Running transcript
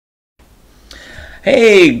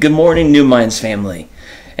Hey, good morning, New Minds family.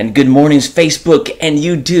 And good mornings, Facebook and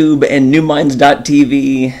YouTube and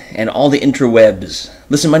NewMinds.tv and all the interwebs.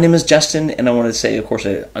 Listen, my name is Justin, and I want to say, of course,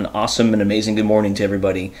 an awesome and amazing good morning to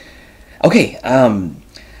everybody. Okay,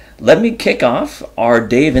 let me kick off our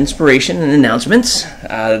day of inspiration and announcements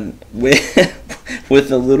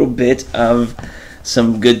with a little bit of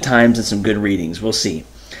some good times and some good readings. We'll see.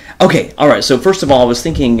 Okay, all right, so first of all, I was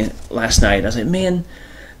thinking last night, I was like, man,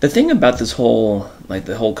 the thing about this whole,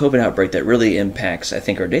 the whole COVID outbreak that really impacts, I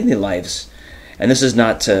think, our daily lives, and this is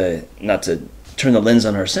not to turn the lens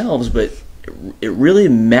on ourselves, but it really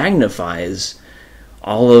magnifies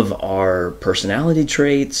all of our personality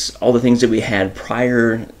traits, all the things that we had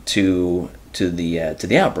prior to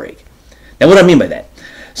the outbreak. Now, what do I mean by that?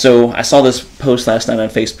 So I saw this post last night on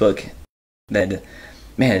Facebook that,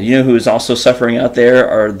 man, you know who is also suffering out there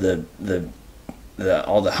are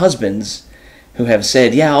all the husbands who have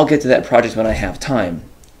said, yeah, I'll get to that project when I have time,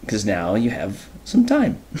 because now you have some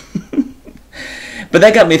time. But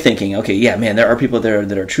that got me thinking, okay, yeah, man, there are people there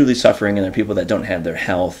that are truly suffering, and there are people that don't have their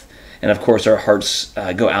health, and of course our hearts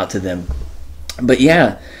go out to them. But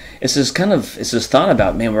yeah, it's this thought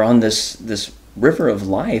about, man, we're on this river of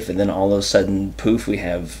life, and then all of a sudden, poof, we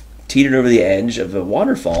have teetered over the edge of a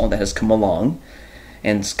waterfall that has come along,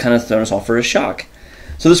 and it's kind of thrown us all for a shock.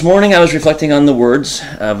 So this morning I was reflecting on the words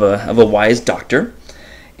of a wise doctor,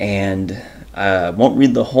 and I won't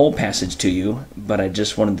read the whole passage to you, but I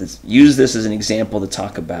just wanted to use this as an example to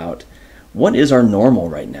talk about what is our normal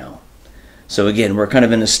right now. So again, we're kind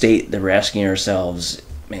of in a state that we're asking ourselves,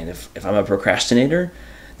 man, if I'm a procrastinator,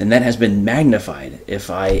 then that has been magnified.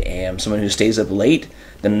 If I am someone who stays up late,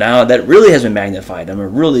 then now that really has been magnified. I'm going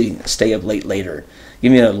to really stay up late later.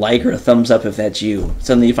 Give me a like or a thumbs up if that's you.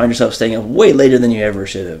 Suddenly you find yourself staying up way later than you ever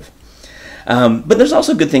should have. But there's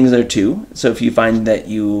also good things there too. So if you find that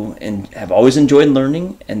you have always enjoyed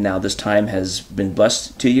learning, and now this time has been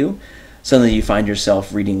blessed to you, suddenly you find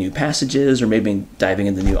yourself reading new passages or maybe diving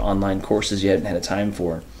into new online courses you hadn't had a time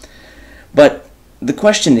for. But the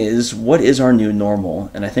question is, what is our new normal?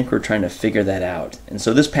 And I think we're trying to figure that out. And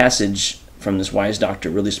so this passage from this wise doctor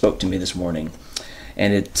really spoke to me this morning.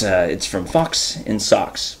 And it's from Fox in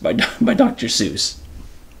Socks by Dr. Seuss.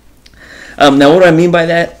 Now, what do I mean by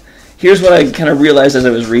that? Here's what I kind of realized as I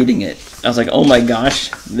was reading it. I was like, oh my gosh,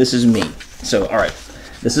 this is me. So, all right,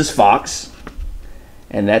 this is Fox,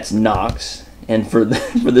 and that's Knox. And for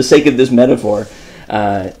the sake of this metaphor,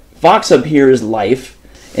 Fox up here is life,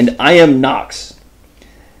 and I am Knox.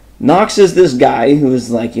 Knox is this guy who is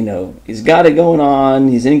like, he's got it going on,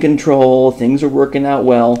 he's in control, things are working out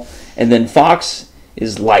well, and then Fox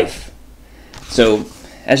is life. So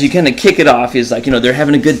as you kind of kick it off, he's like, they're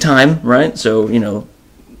having a good time, right? So,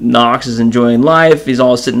 Knox is enjoying life. He's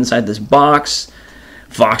all sitting inside this box.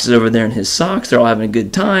 Fox is over there in his socks. They're all having a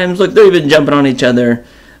good time. Look, they're even jumping on each other.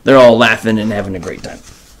 They're all laughing and having a great time.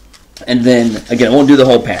 And then, again, I won't do the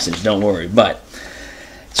whole passage, don't worry, but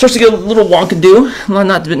it starts to get a little wonkadoo. Well,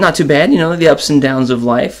 not too bad, the ups and downs of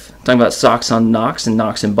life. Talking about socks on Knox and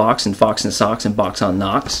Knox and box and Fox and socks and box on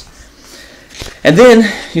Knox. And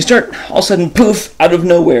then you start, all of a sudden, poof, out of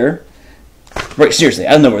nowhere, right, seriously,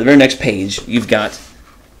 out of nowhere, the very next page, you've got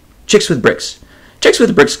chicks with bricks. Chicks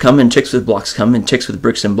with bricks come, and chicks with blocks come, and chicks with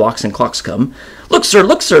bricks and blocks and clocks come. Look, sir,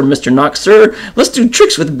 Mr. Knox, sir. Let's do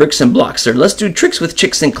tricks with bricks and blocks, sir. Let's do tricks with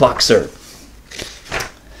chicks and clocks, sir.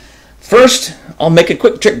 First, I'll make a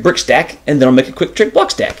quick trick brick stack, and then I'll make a quick trick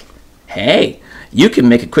block stack. Hey, you can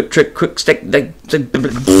make a quick trick quick stack.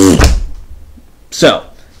 So,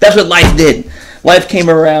 that's what life did. Life came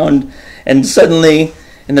around, and suddenly,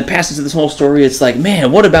 in the passage of this whole story, it's like,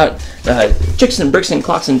 man, what about chicks and bricks and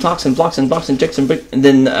clocks and talks and blocks and blocks and chicks and bricks? And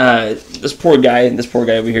then this poor guy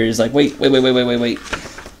over here is like, wait.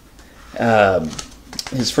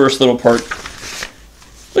 His first little part.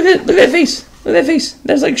 Look at that face. Look at that face.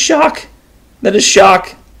 That's like shock. That is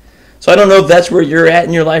shock. So I don't know if that's where you're at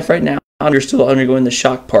in your life right now. You're still undergoing the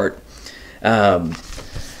shock part. But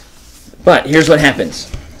here's what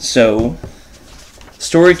happens. So,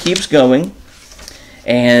 story keeps going,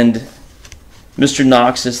 and Mr.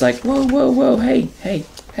 Knox is like, whoa, hey,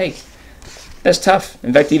 that's tough.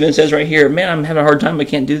 In fact, he even says right here, man, I'm having a hard time. I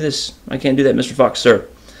can't do this. I can't do that, Mr. Fox, sir.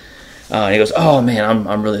 And he goes, oh man,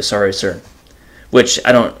 I'm really sorry, sir. Which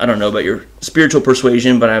I don't know about your spiritual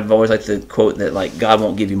persuasion, but I've always liked the quote that like God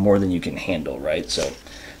won't give you more than you can handle, right? So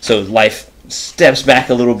life steps back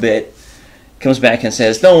a little bit. Comes back and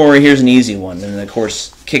says, don't worry, here's an easy one. And then, of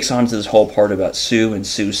course, kicks on to this whole part about Sue and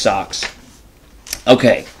Sue's socks.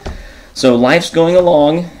 Okay, so life's going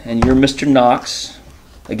along, and you're Mr. Knox.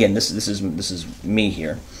 Again, this is me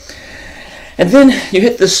here. And then you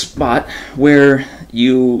hit this spot where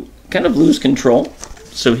you kind of lose control.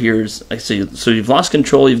 So here's, so you've lost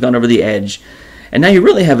control, you've gone over the edge, and now you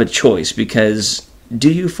really have a choice, because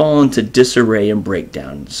do you fall into disarray and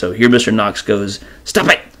breakdown? So here Mr. Knox goes, "Stop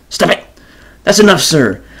it! Stop it! That's enough,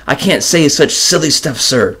 sir! I can't say such silly stuff,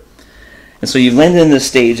 sir!" And so you've landed in this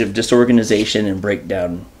stage of disorganization and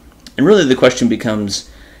breakdown. And really the question becomes,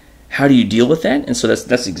 how do you deal with that? And so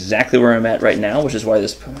that's exactly where I'm at right now, which is why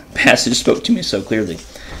this passage spoke to me so clearly.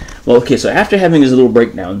 Well, okay, so after having his little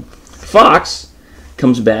breakdown, Fox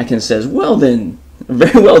comes back and says, "Well then,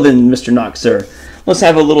 very well then, Mr. Knox, sir. Let's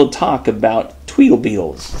have a little talk about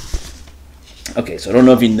Tweedlebeetles." Okay, so I don't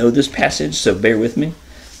know if you know this passage, so bear with me.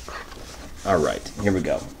 All right, here we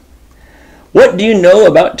go. "What do you know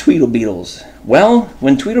about Tweedlebeetles? Well,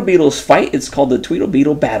 when Tweedlebeetles fight, it's called the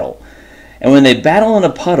Tweedlebeetle battle. And when they battle in a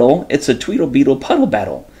puddle, it's a Tweedlebeetle puddle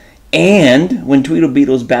battle. And when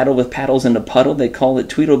Tweedlebeetles battle with paddles in a puddle, they call it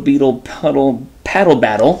Tweedlebeetle puddle paddle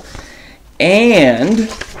battle. And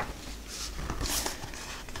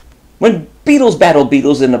when beetles battle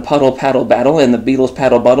beetles in a puddle paddle battle, and the beetles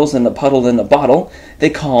paddle buttles in a puddle in a bottle, they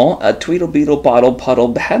call a Tweedlebeetle bottle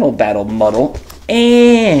puddle paddle battle muddle.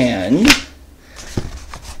 And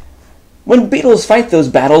when beetles fight those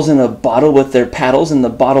battles in a bottle with their paddles, and the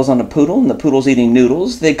bottle's on a poodle, and the poodle's eating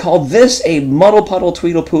noodles, they call this a muddle puddle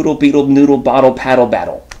tweedle poodle beetle noodle bottle paddle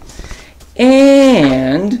battle."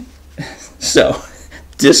 And so,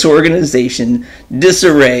 disorganization,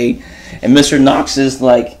 disarray, and Mr. Knox is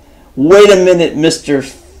like, "Wait a minute, Mr.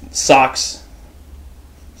 Fox.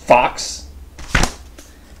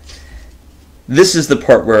 This is the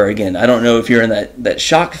part where, again, I don't know if you're in that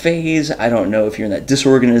shock phase. I don't know if you're in that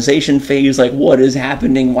disorganization phase. Like, what is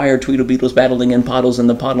happening? Why are Tweedlebeetles battling in puddles, and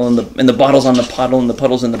the puddle and the bottles on the puddle, and the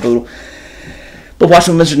puddles in the boodle?" But watch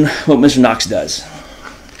what Mr. Knox does.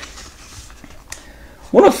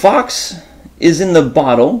 "When a fox is in the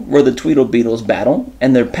bottle where the Tweedlebeetles battle,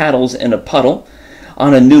 and their paddles in a puddle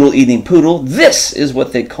on a noodle-eating poodle, this is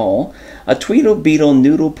what they call a Tweedlebeetle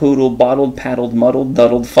noodle poodle bottled paddled muddled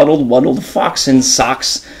duddled fuddled wuddled fox in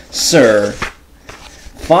socks, sir.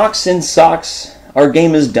 Fox in socks, our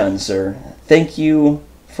game is done, sir. Thank you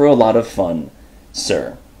for a lot of fun,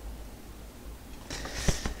 sir."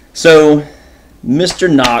 So Mr.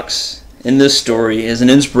 Knox in this story is an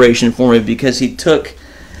inspiration for me, because he took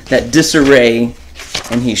that disarray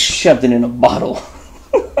and he shoved it in a bottle.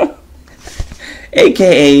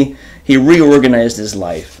 AKA, he reorganized his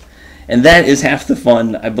life. And that is half the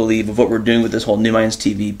fun, I believe, of what we're doing with this whole New Minds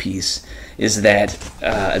TV piece, is that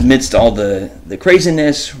amidst all the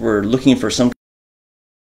craziness, we're looking for some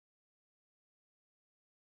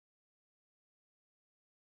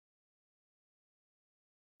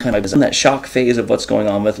kind of in that shock phase of what's going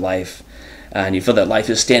on with life, and you feel that life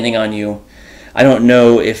is standing on you. I don't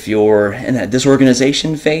know if you're in that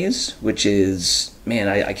disorganization phase, which is, man,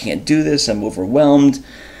 I can't do this, I'm overwhelmed.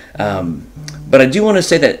 But I do want to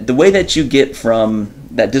say that the way that you get from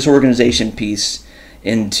that disorganization piece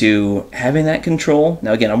into having that control,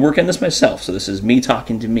 now again, I'm working this myself, so this is me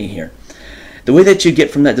talking to me here. The way that you get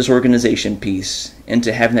from that disorganization piece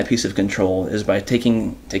into having that piece of control is by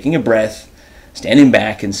taking a breath, standing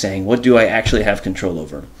back and saying, what do I actually have control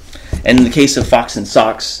over? And in the case of Fox and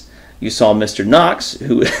Socks, you saw Mr. Knox,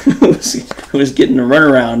 who was getting a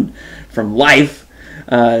runaround from life,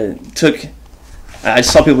 I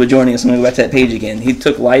saw people joining us. I'm going to go back to that page again. He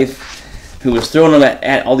took life, who was throwing them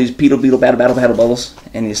at all these beetle battle bubbles,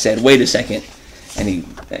 and he said, wait a second. And he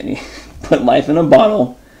put life in a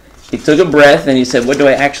bottle. He took a breath, and he said, what do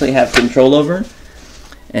I actually have control over?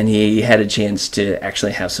 And he had a chance to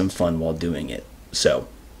actually have some fun while doing it. So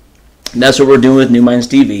that's what we're doing with New Minds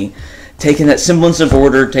TV. Taking that semblance of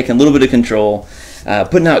order, taking a little bit of control,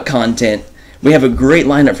 putting out content. We have a great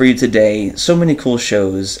lineup for you today. So many cool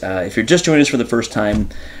shows. If you're just joining us for the first time,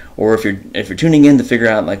 or if you're tuning in to figure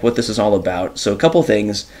out like what this is all about. So a couple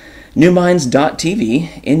things.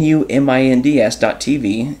 Newminds.tv,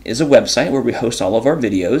 NUMINDS.tv, is a website where we host all of our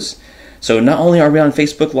videos. So not only are we on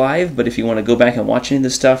Facebook Live, but if you want to go back and watch any of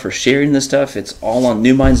this stuff or sharing this stuff, it's all on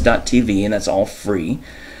newminds.tv, and that's all free.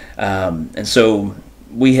 And so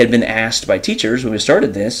we had been asked by teachers when we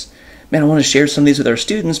started this, man, I want to share some of these with our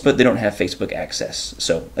students, but they don't have Facebook access.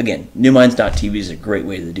 So again, newminds.tv is a great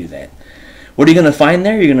way to do that. What are you going to find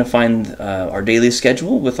there? You're going to find our daily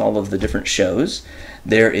schedule with all of the different shows.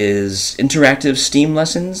 There is interactive STEAM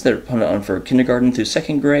lessons that are put on for kindergarten through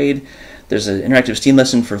second grade. There's an interactive STEAM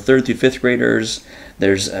lesson for 3rd through 5th graders.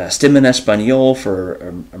 There's STEM en Espanol for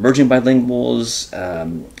emerging bilinguals,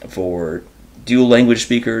 for dual language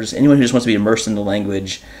speakers, anyone who just wants to be immersed in the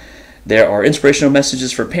language. There are inspirational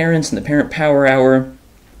messages for parents in the Parent Power Hour.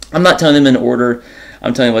 I'm not telling them in order.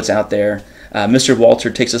 I'm telling you what's out there. Mr. Walter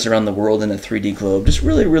takes us around the world in a 3D globe. Just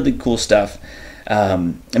really, really cool stuff.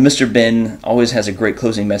 And Mr. Ben always has a great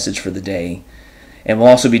closing message for the day. And we'll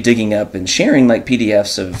also be digging up and sharing like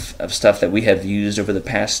PDFs of stuff that we have used over the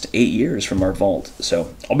past 8 years from our vault.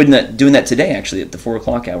 So I'll be doing that today, actually, at the 4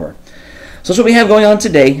 o'clock hour. So that's what we have going on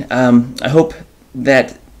today. I hope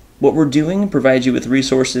that what we're doing provides you with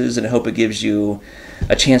resources, and I hope it gives you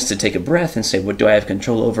a chance to take a breath and say, what do I have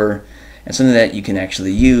control over? And something that you can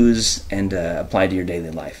actually use and apply to your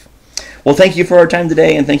daily life. Well, thank you for our time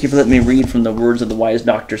today, and thank you for letting me read from the words of the wise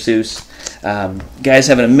Dr. Seuss. Guys,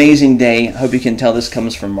 have an amazing day. I hope you can tell this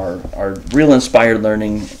comes from our real inspired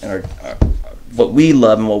learning, and what we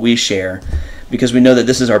love and what we share, because we know that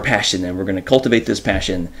this is our passion, and we're going to cultivate this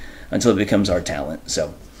passion until it becomes our talent.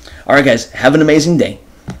 So, all right, guys, have an amazing day.